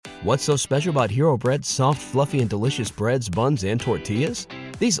What's so special about Hero Bread's soft, fluffy, and delicious breads, buns, and tortillas?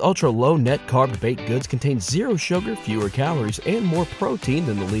 These ultra-low net-carb baked goods contain zero sugar, fewer calories, and more protein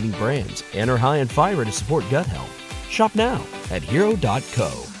than the leading brands, and are high in fiber to support gut health. Shop now at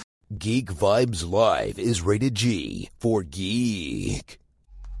Hero.co. Geek Vibes Live is rated G for geek.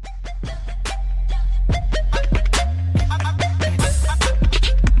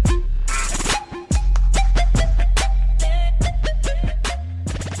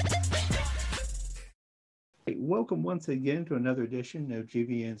 Welcome once again to another edition of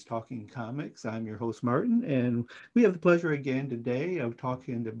GVN's Talking Comics. I'm your host, Martin, and we have the pleasure again today of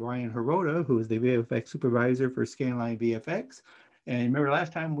talking to Brian Hirota, who is the VFX supervisor for Scanline VFX. And remember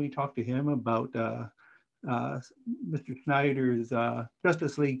last time we talked to him about Mr. Snyder's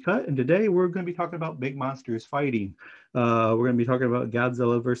Justice League cut, and today we're going to be talking about big monsters fighting. We're going to be talking about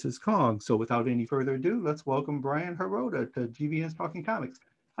Godzilla versus Kong. So without any further ado, let's welcome Brian Hirota to GVN's Talking Comics.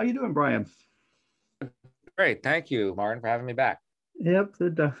 How you doing, Brian? Great. Thank you, Martin, for having me back. Yep.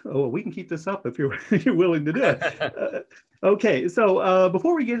 We can keep this up if you're willing to do it. Okay. So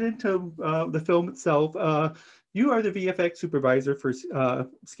before we get into the film itself, you are the VFX supervisor for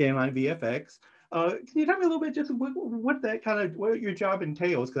Scanline VFX. Can you tell me a little bit just what your job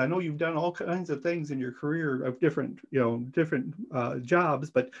entails? Because I know you've done all kinds of things in your career of different jobs,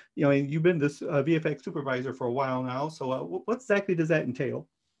 but you've been this VFX supervisor for a while now. So what exactly does that entail?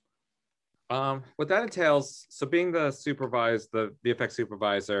 What that entails, so being the VFX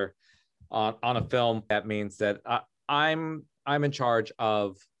supervisor on a film, that means that I'm in charge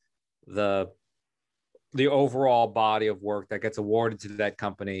of the overall body of work that gets awarded to that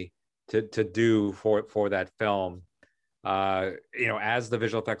company to do for that film. As the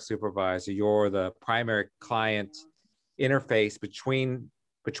visual effects supervisor, you're the primary client interface between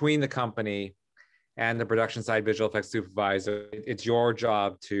the company and the production side visual effects supervisor. It's your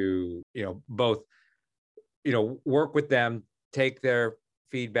job to, both, work with them, take their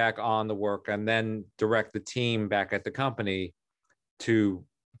feedback on the work, and then direct the team back at the company to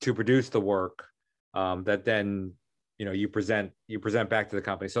produce the work that then, you present back to the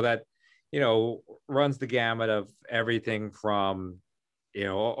company. So that, runs the gamut of everything from,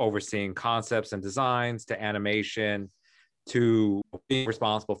 overseeing concepts and designs to animation, to being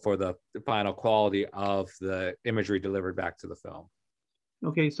responsible for the final quality of the imagery delivered back to the film.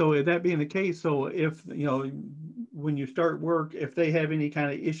 Okay, so that being the case, so if, when you start work, if they have any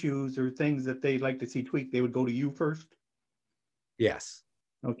kind of issues or things that they'd like to see tweaked, they would go to you first? Yes.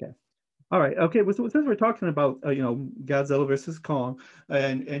 Okay. All right. Okay. Well, so since we're talking about, Godzilla versus Kong,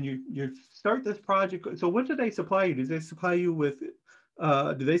 and you start this project, so what do they supply you? Do they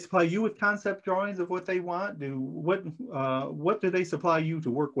supply you with concept drawings of what they want? What do they supply you to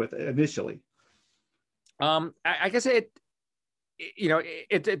work with initially? I guess it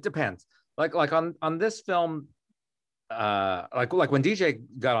depends. Like on this film, like when DJ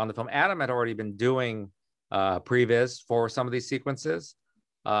got on the film, Adam had already been doing previs for some of these sequences,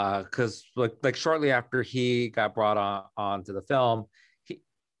 because like shortly after he got brought on to the film, he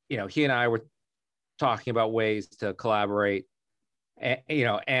and I were talking about ways to collaborate.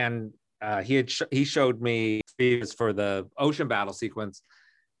 And he showed me for the ocean battle sequence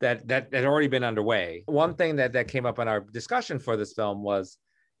that had already been underway. One thing that came up in our discussion for this film was,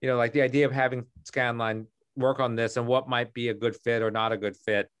 like the idea of having Scanline work on this and what might be a good fit or not a good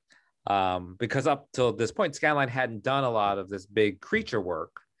fit. Because up till this point, Scanline hadn't done a lot of this big creature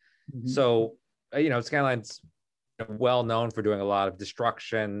work. Mm-hmm. So, Scanline's well known for doing a lot of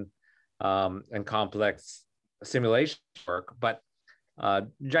destruction and complex simulation work, but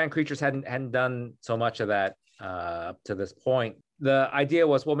giant creatures hadn't done so much of that up to this point. The idea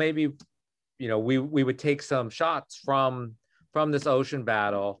was, well, maybe we would take some shots from this ocean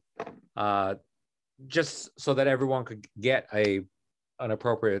battle, just so that everyone could get an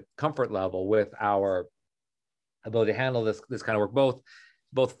appropriate comfort level with our ability to handle this kind of work.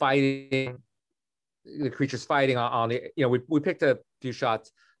 Both fighting the creatures, fighting on the we picked a few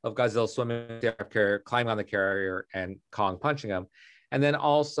shots of Godzilla swimming the aircraft carrier, climbing on the carrier, and Kong punching him. And then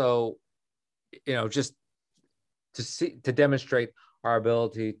also, just to demonstrate our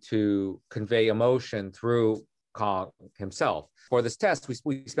ability to convey emotion through Kong himself. For this test,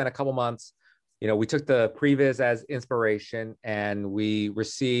 we spent a couple months, we took the previs as inspiration, and we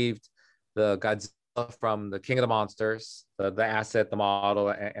received the Godzilla from the King of the Monsters, the asset, the model,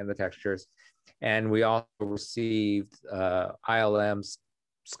 and the textures. And we also received ILM's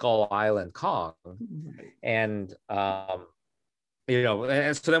Skull Island Kong. And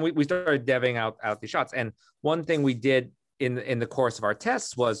and so then we started deving out these shots. And one thing we did in the course of our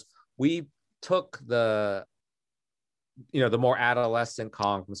tests was we took the the more adolescent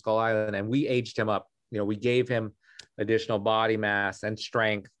Kong from Skull Island, and we aged him up. We gave him additional body mass and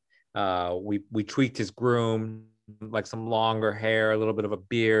strength. We tweaked his groom, like some longer hair, a little bit of a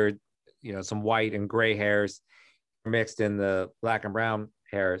beard, some white and gray hairs mixed in the black and brown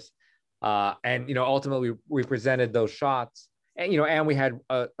hairs. And ultimately we presented those shots, and we had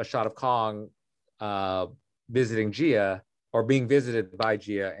a shot of Kong visiting Gia, or being visited by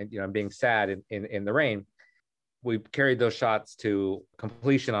Gia, and being sad in the rain. We carried those shots to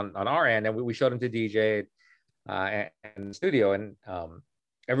completion on our end, and we showed them to DJ and the studio, and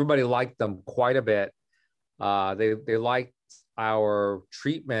everybody liked them quite a bit. They liked our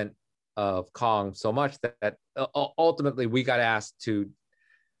treatment of Kong so much that ultimately we got asked to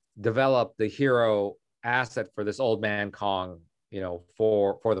develop the hero asset for this old man Kong,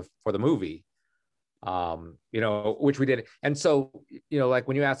 for the movie, which we did. And so, like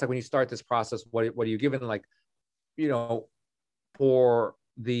when you ask, like when you start this process, what are you given? Like, for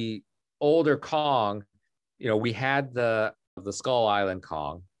the older Kong, we had the Skull Island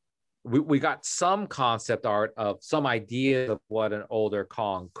Kong. We got some concept art of some idea of what an older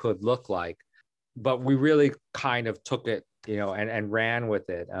Kong could look like, but we really kind of took it, and ran with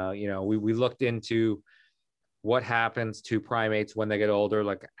it. We looked into what happens to primates when they get older,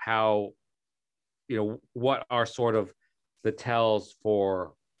 like how, what are sort of the tells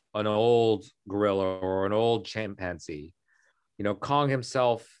for an old gorilla or an old chimpanzee. Kong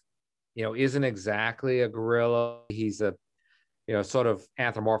himself, isn't exactly a gorilla. He's a, sort of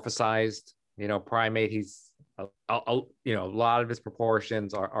anthropomorphized, primate. He's a lot of his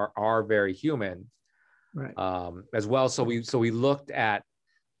proportions are very human, right? As well. So we looked at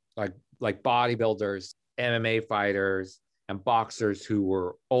like bodybuilders, MMA fighters, and boxers who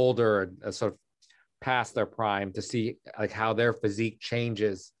were older and sort of past their prime, to see like how their physique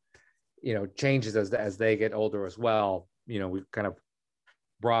changes as they get older as well. We kind of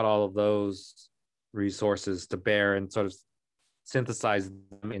brought all of those resources to bear and sort of synthesize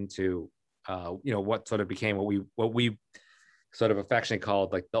them into what sort of became what we sort of affectionately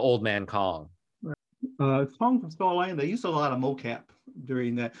called like the old man Kong. Kong from Skull Island, they used a lot of mocap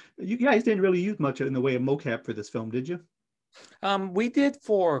during that. You guys didn't really use much in the way of mocap for this film, did you? We did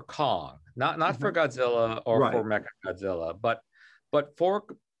for Kong, not for Godzilla or right. for Mechagodzilla, but for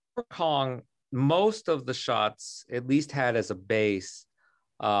Kong, most of the shots at least had as a base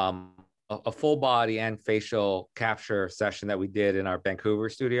a full body and facial capture session that we did in our Vancouver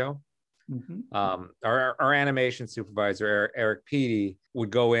studio. Mm-hmm. Our animation supervisor Eric Peaty would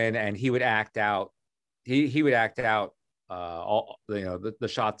go in and he would act out. He would act out all the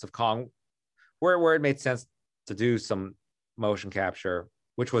shots of Kong where it made sense to do some motion capture,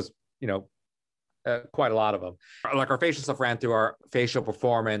 which was quite a lot of them. Like our facial stuff ran through our facial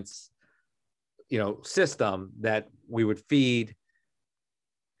performance system that we would feed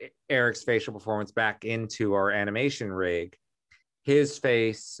Eric's facial performance back into our animation rig. His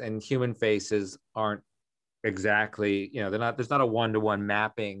face and human faces aren't exactly, there's not a one-to-one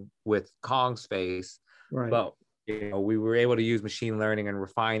mapping with Kong's face, right? But we were able to use machine learning and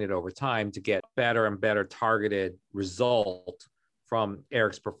refine it over time to get better and better targeted result from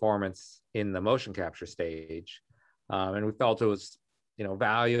Eric's performance in the motion capture stage. And we felt it was,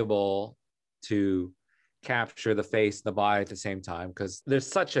 valuable to capture the face and the body at the same time, because there's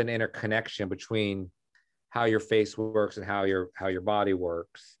such an interconnection between how your face works and how your body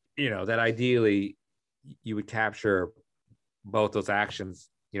works, that ideally you would capture both those actions,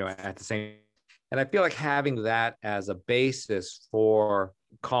 at the same. And I feel like having that as a basis for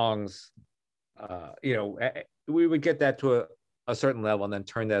Kong's, we would get that to a certain level and then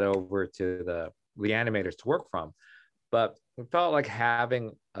turn that over to the animators to work from. But it felt like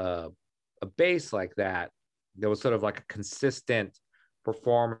having a base like that, there was sort of like a consistent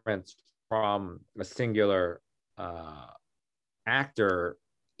performance from a singular actor,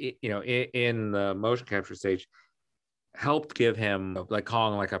 in the motion capture stage, helped give him like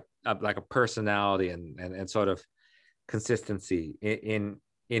Kong like a personality and sort of consistency in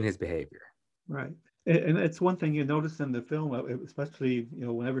his behavior. Right. And it's one thing you notice in the film, especially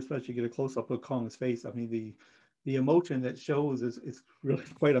whenever you get a close up of Kong's face. I mean, the emotion that shows is really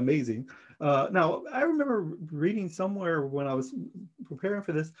quite amazing. Now, I remember reading somewhere when I was preparing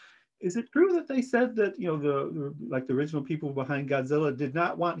for this, is it true that they said that the original people behind Godzilla did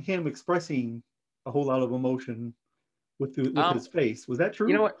not want him expressing a whole lot of emotion with his face? Was that true?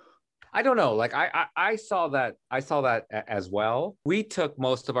 You know what? I don't know. Like I saw that as well. We took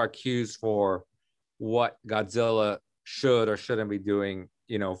most of our cues for what Godzilla should or shouldn't be doing,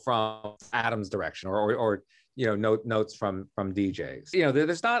 from Adam's direction or notes from DJs.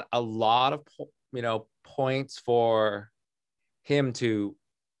 There's not a lot of points for him to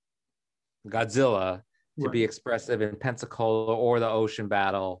Godzilla to be expressive in Pensacola or the ocean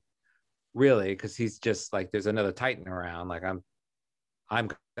battle, really, because he's just like, there's another Titan around. Like, I'm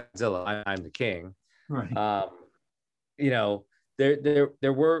Godzilla, I'm the king. Right. You know,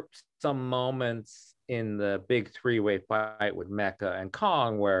 there were some moments in the big three-way fight with Mecha and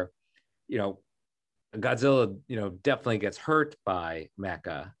Kong where, you know, Godzilla, you know, definitely gets hurt by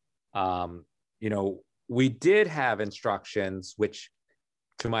Mecha. You know, we did have instructions, which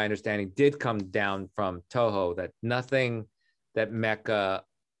to my understanding did come down from Toho, that nothing that Mecha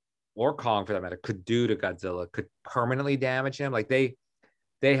or Kong for that matter could do to Godzilla could permanently damage him. Like they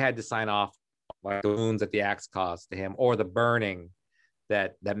had to sign off like the wounds that the axe caused to him, or the burning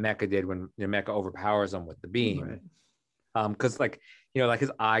that Mecha did when, you know, Mecha overpowers him with the beam. Right. Because like, you know, like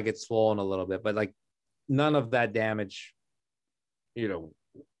his eye gets swollen a little bit, but like none of that damage, you know,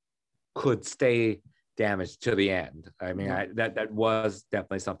 could stay damaged to the end. I mean, that was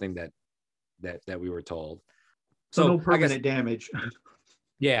definitely something that we were told. So no permanent damage.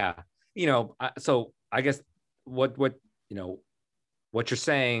 Yeah, you know, so I guess what you know, what you're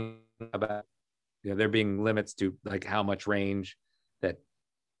saying about, you know, there being limits to like how much range that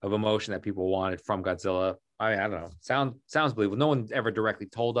of emotion that people wanted from Godzilla. I don't know. Sounds believable. No one ever directly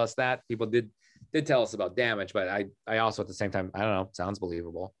told us that. People did tell us about damage, but I also at the same time, I don't know. Sounds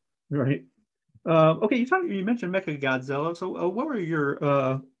believable. Right. Okay. You mentioned Mechagodzilla. So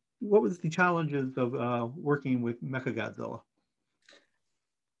what was the challenges of working with Mechagodzilla?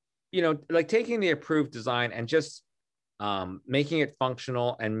 You know, like taking the approved design and just making it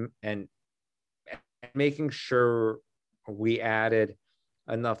functional and making sure we added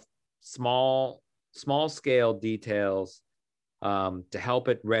enough small scale details to help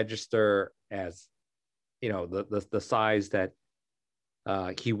it register as, you know, the size that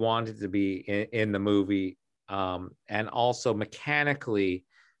he wanted to be in the movie, and also mechanically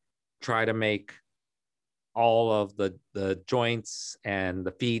try to make all of the joints and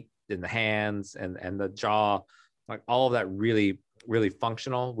the feet and the hands and the jaw, like all of that really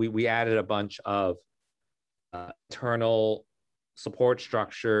functional. We added a bunch of internal support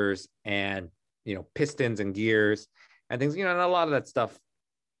structures and, you know, pistons and gears and things, you know, and a lot of that stuff,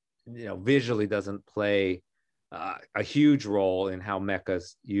 you know, visually doesn't play a huge role in how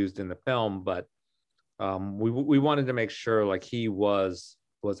Mecha's used in the film, but we wanted to make sure like he was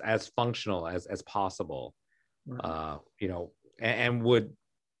as functional as possible, you know, and would,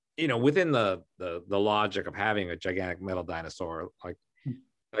 you know, within the logic of having a gigantic metal dinosaur, like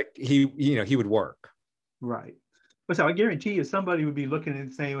he, you know, he would work. Right. But so I guarantee you somebody would be looking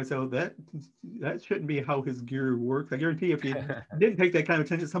and saying, so that shouldn't be how his gear works. I guarantee if you didn't take that kind of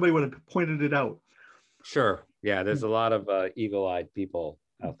attention, somebody would have pointed it out. Sure. Yeah, there's a lot of eagle-eyed people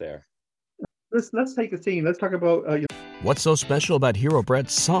out there. Let's take a scene. Let's talk about What's so special about Hero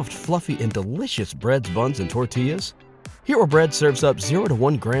Bread's soft, fluffy, and delicious breads, buns, and tortillas? Hero Bread serves up 0 to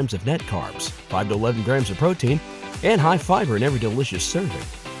 1 grams of net carbs, 5 to 11 grams of protein, and high fiber in every delicious serving.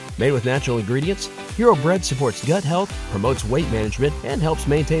 Made with natural ingredients, Hero Bread supports gut health, promotes weight management, and helps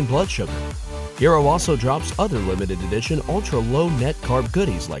maintain blood sugar. Hero also drops other limited edition ultra-low net carb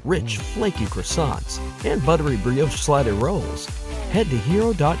goodies like rich, flaky croissants and buttery brioche slider rolls. Head to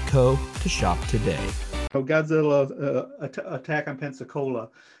hero.co to shop today. Godzilla attack on Pensacola.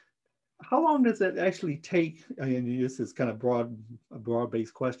 How long does it actually take? I mean, this is kind of a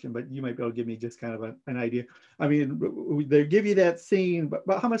broad-based question, but you might be able to give me just kind of an idea. I mean, they give you that scene, but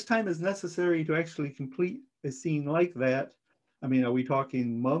how much time is necessary to actually complete a scene like that? I mean, are we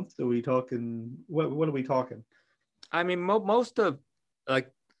talking months? Are we talking what are we talking? I mean, most of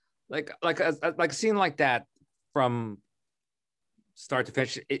like a scene like that from start to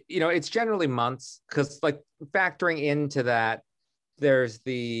finish, you know, it's generally months, because like factoring into that, there's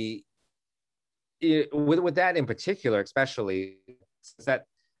with that in particular, especially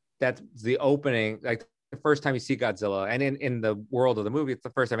that's the opening, like the first time you see Godzilla, and in the world of the movie, it's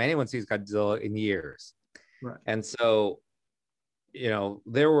the first time anyone sees Godzilla in years. Right. And so, you know,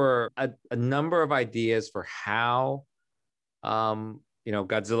 there were a number of ideas for how, you know,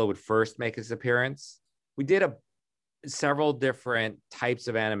 Godzilla would first make his appearance. We did several different types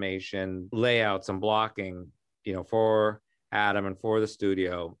of animation layouts and blocking, you know, for Adam and for the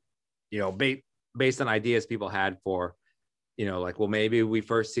studio, you know, based on ideas people had for, you know, like, well, maybe we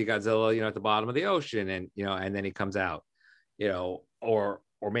first see Godzilla, you know, at the bottom of the ocean, and, you know, and then he comes out, you know, or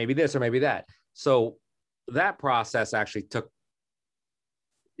maybe this or maybe that. So that process actually took,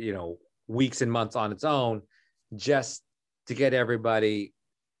 you know, weeks and months on its own, just to get everybody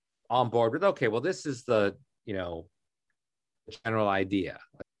on board with, okay, well, this is the, you know, general idea.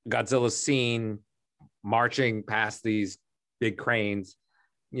 Godzilla's seen marching past these big cranes,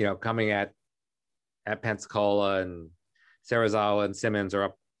 coming at Pensacola, and Serizawa and Simmons are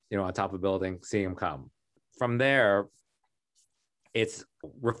up, on top of a building, seeing them come. From there, it's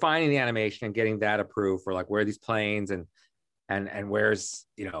refining the animation and getting that approved for like where are these planes and where's,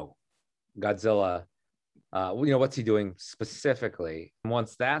 Godzilla, what's he doing specifically. And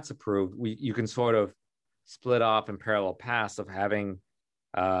once that's approved, you can sort of split off in parallel paths of having,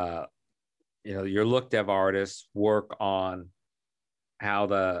 your look dev artists work on how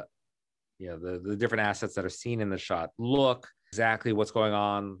the different assets that are seen in the shot look, exactly what's going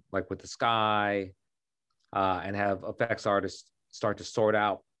on, like with the sky, and have effects artists start to sort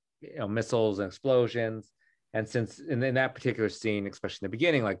out, missiles and explosions. And since in that particular scene, especially in the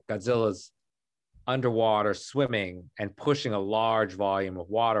beginning, like Godzilla's underwater swimming and pushing a large volume of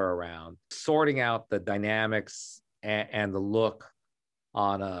water around, sorting out the dynamics and the look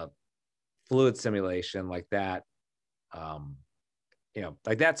on a fluid simulation like that,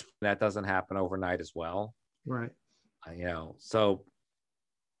 like that doesn't happen overnight as well. Right. So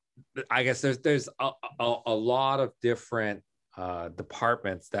I guess there's a lot of different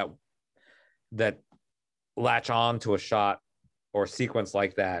departments that latch on to a shot or sequence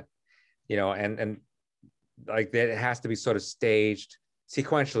like that, and like that, it has to be sort of staged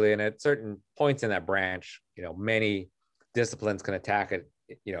sequentially, and at certain points in that branch, many disciplines can attack it,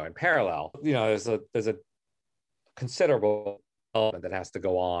 in parallel. There's a considerable element that has to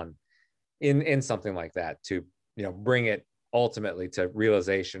go on in something like that to bring it ultimately to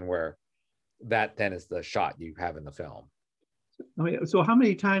realization, where that then is the shot you have in the film. I mean, so how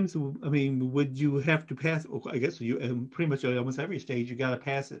many times, would you have to pass? I guess you pretty much almost every stage you got to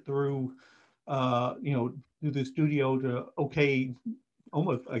pass it through, through the studio to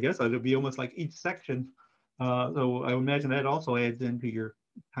almost. I guess it'd be almost like each section. So I imagine that also adds into your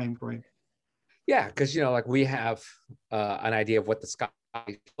time frame. Yeah, because like we have an idea of what the sky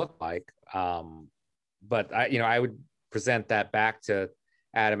look like, but I would present that back to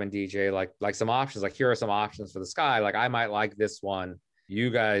Adam and DJ, like some options, like here are some options for the sky. Like I might like this one. You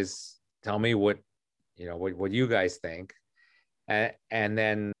guys tell me what you guys think. And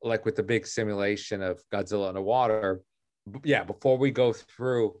then like with the big simulation of Godzilla underwater, before we go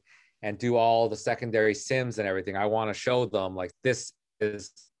through and do all the secondary sims and everything, I want to show them like this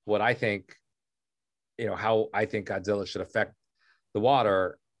is what I think, how I think Godzilla should affect the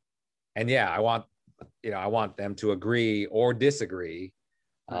water. And I want them to agree or disagree,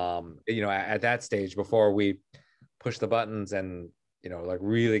 at that stage before we push the buttons and, like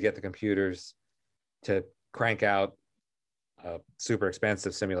really get the computers to crank out a super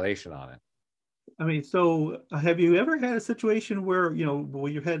expensive simulation on it. I mean, so have you ever had a situation where,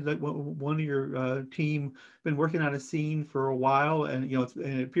 you had like one of your team been working on a scene for a while and,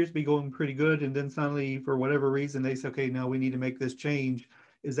 and it appears to be going pretty good. And then suddenly, for whatever reason, they say, okay, now we need to make this change.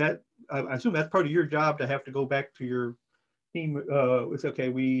 Is that, I assume that's part of your job to have to go back to your team. It's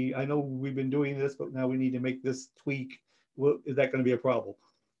okay. I know we've been doing this, but now we need to make this tweak. Well, is that going to be a problem?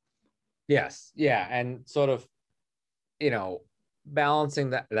 Yes. Yeah. And sort of,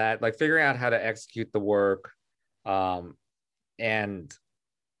 balancing that like figuring out how to execute the work, and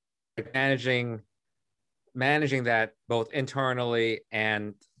managing that both internally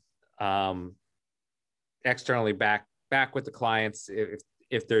and externally back with the clients,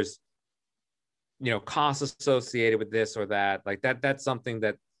 if there's costs associated with this or that, like that's something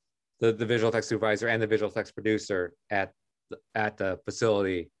that the visual effects supervisor and the visual effects producer at the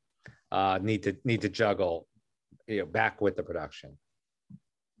facility need to juggle, back with the production.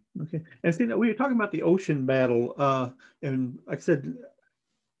 Okay, and see, we were talking about the ocean battle, and like I said,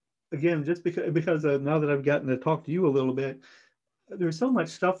 again, just because now that I've gotten to talk to you a little bit, there's so much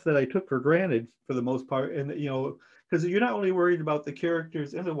stuff that I took for granted for the most part, and because you're not only worried about the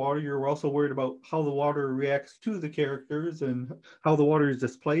characters in the water, you're also worried about how the water reacts to the characters and how the water is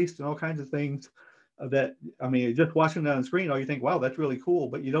displaced and all kinds of things. That, just watching it on screen, you think, wow, that's really cool,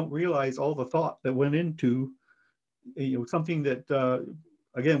 but you don't realize all the thought that went into something that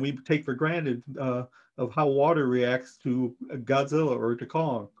again we take for granted, of how water reacts to Godzilla or to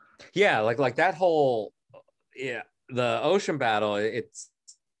Kong. Yeah, like that whole the ocean battle. It's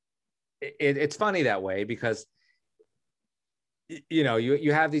funny that way because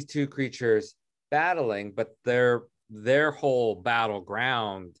you have these two creatures battling, but their whole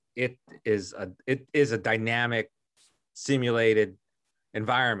battleground, it is a dynamic simulated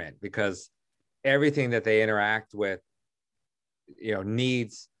environment, because everything that they interact with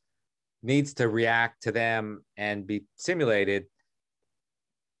needs to react to them and be simulated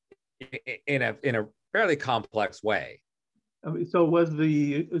in a fairly complex way. I mean, so was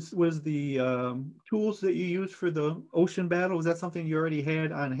the tools that you used for the ocean battle, was that something you already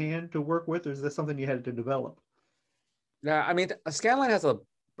had on hand to work with, or is that something you had to develop? Yeah, I mean, Scanline has a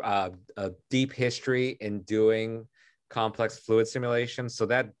deep history in doing complex fluid simulations, so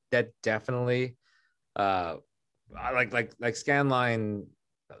that definitely uh, like Scanline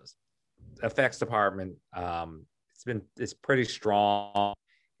effects department. It's pretty strong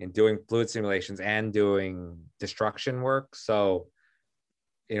in doing fluid simulations and doing destruction work. So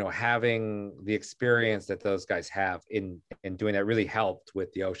having the experience that those guys have in doing that really helped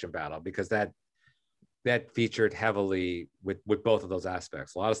with the ocean battle, because that featured heavily with both of those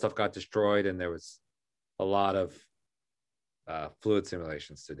aspects. A lot of stuff got destroyed, and there was a lot of fluid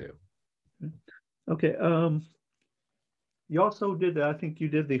simulations to do. Okay. You also did, I think you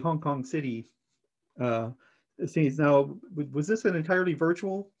did the Hong Kong City uh, scenes. Now, was this an entirely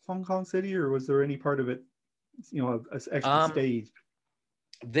virtual Hong Kong City, or was there any part of it, actually Um, staged?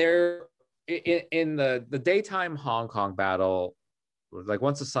 there in the daytime Hong Kong battle, like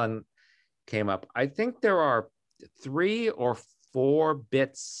once the sun came up, I think there are 3 or 4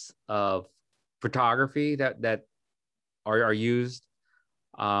 bits of photography that are used,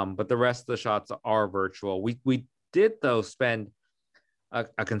 but the rest of the shots are virtual. We did though spend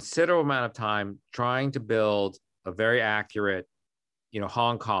a considerable amount of time trying to build a very accurate,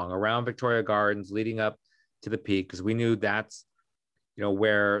 Hong Kong around Victoria Gardens leading up to the peak, because we knew that's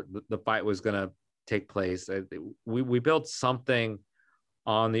where the fight was going to take place. We built something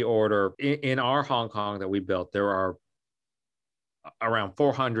on the order in our Hong Kong that we built. There are around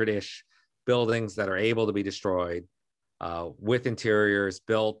 400-ish buildings that are able to be destroyed, with interiors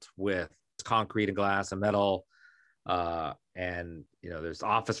built with concrete and glass and metal, and there's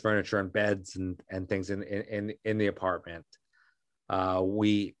office furniture and beds and things in the apartment.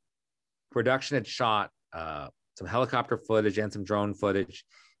 We Production had shot some helicopter footage and some drone footage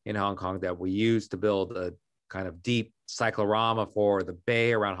in Hong Kong that we used to build a kind of deep cyclorama for the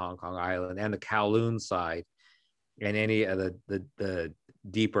bay around Hong Kong Island and the Kowloon side and any of the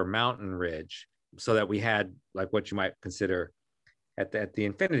deeper mountain ridge, so that we had like what you might consider at the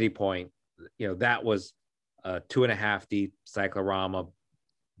infinity point. That was a 2.5D cyclorama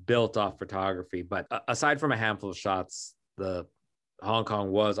built off photography. But aside from a handful of shots, the Hong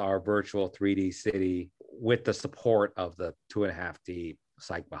Kong was our virtual 3D city with the support of the 2.5D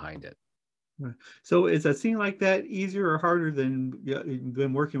psych behind it. So is a scene like that easier or harder than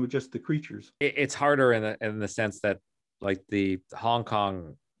working with just the creatures? It's harder in the sense that like the Hong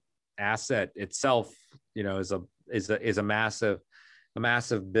Kong asset itself, is a massive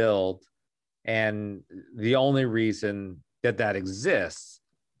build, and the only reason that exists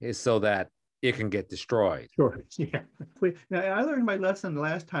is so that it can get destroyed. Sure. Yeah. Now, I learned my lesson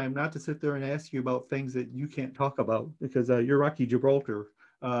last time not to sit there and ask you about things that you can't talk about, because you're Rocky Gibraltar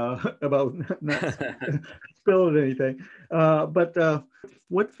about not spilling anything. But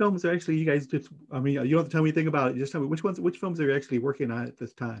what films are actually you guys just, I mean, you don't have to tell me anything about it. Just tell me which films are you actually working on at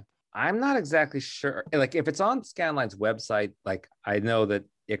this time? I'm not exactly sure. Like if it's on Scanline's website, like I know that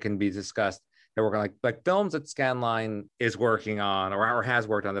it can be discussed. They're working like films that Scanline is working on or has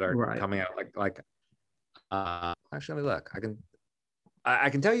worked on that are Right. coming out. Actually, let me look. I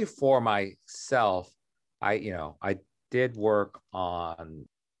can tell you for myself, I did work on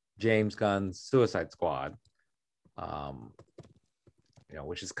James Gunn's Suicide Squad,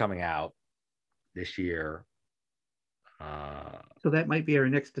 which is coming out this year. So that might be our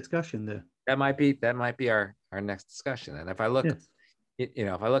next discussion then. That might be our next discussion. And if I look, Yes.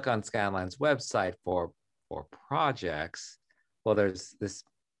 if I look on Scanline's website for projects, well, there's this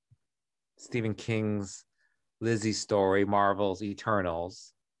Stephen King's Lizzie story, Marvel's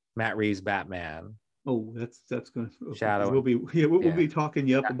Eternals, Matt Reeves' Batman. Oh, that's going to Shadow. We'll be talking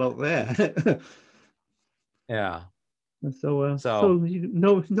you up about that. Yeah. So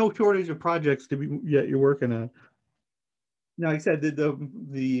no shortage of projects to be yet you're working on. Now, like I said,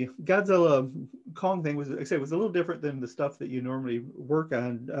 the Godzilla Kong thing was, like I said, was a little different than the stuff that you normally work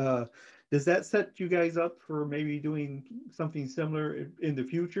on. Does that set you guys up for maybe doing something similar in the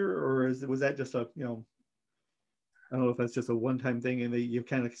future, or was that just a I don't know if that's just a one-time thing and you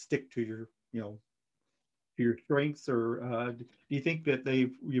kind of stick to your to your strengths, or do you think that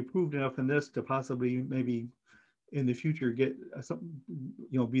you proved enough in this to possibly maybe in the future get something,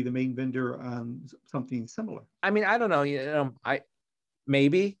 be the main vendor on something similar? I mean, I don't know, I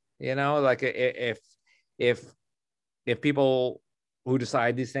maybe, like if people who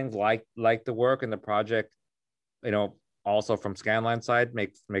decide these things like the work and the project, also from Scanline side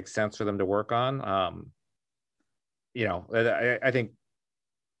makes sense for them to work on. I think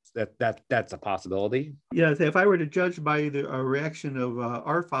that's a possibility. Yeah, if I were to judge by the reaction of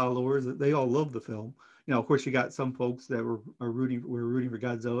our followers, they all love the film. Of course, you got some folks that were rooting for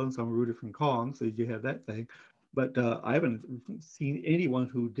Godzilla, and some were rooting for Kong, so you have that thing. But I haven't seen anyone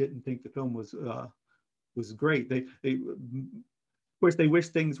who didn't think the film was great. They of course, they wish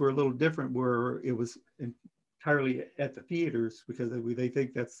things were a little different, where it was entirely at the theaters, because they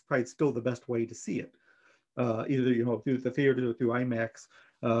think that's probably still the best way to see it, either through the theater or through IMAX.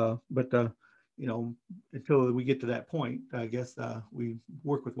 But until we get to that point, I guess we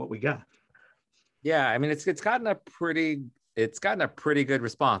work with what we got. Yeah, I mean, it's gotten a pretty good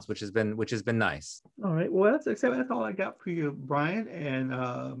response, which has been nice. All right, well, that's all I got for you, Brian, and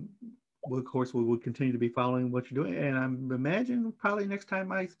of course we will continue to be following what you're doing, and I imagine probably next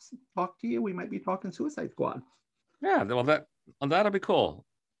time I talk to you, we might be talking Suicide Squad. Yeah, well, that'll be cool.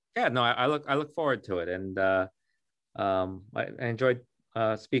 Yeah, no, I look forward to it, and I enjoyed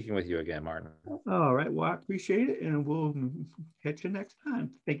speaking with you again, Martin. All right, well, I appreciate it, and we'll catch you next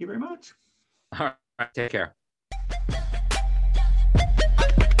time. Thank you very much. All right, take care.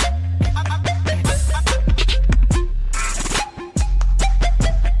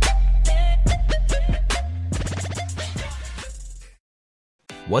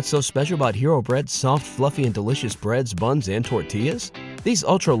 What's so special about Hero Bread's soft, fluffy, and delicious breads, buns, and tortillas? These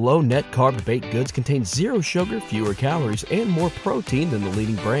ultra-low net-carb baked goods contain zero sugar, fewer calories, and more protein than the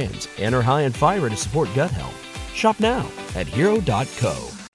leading brands, and are high in fiber to support gut health. Shop now at Hero.co.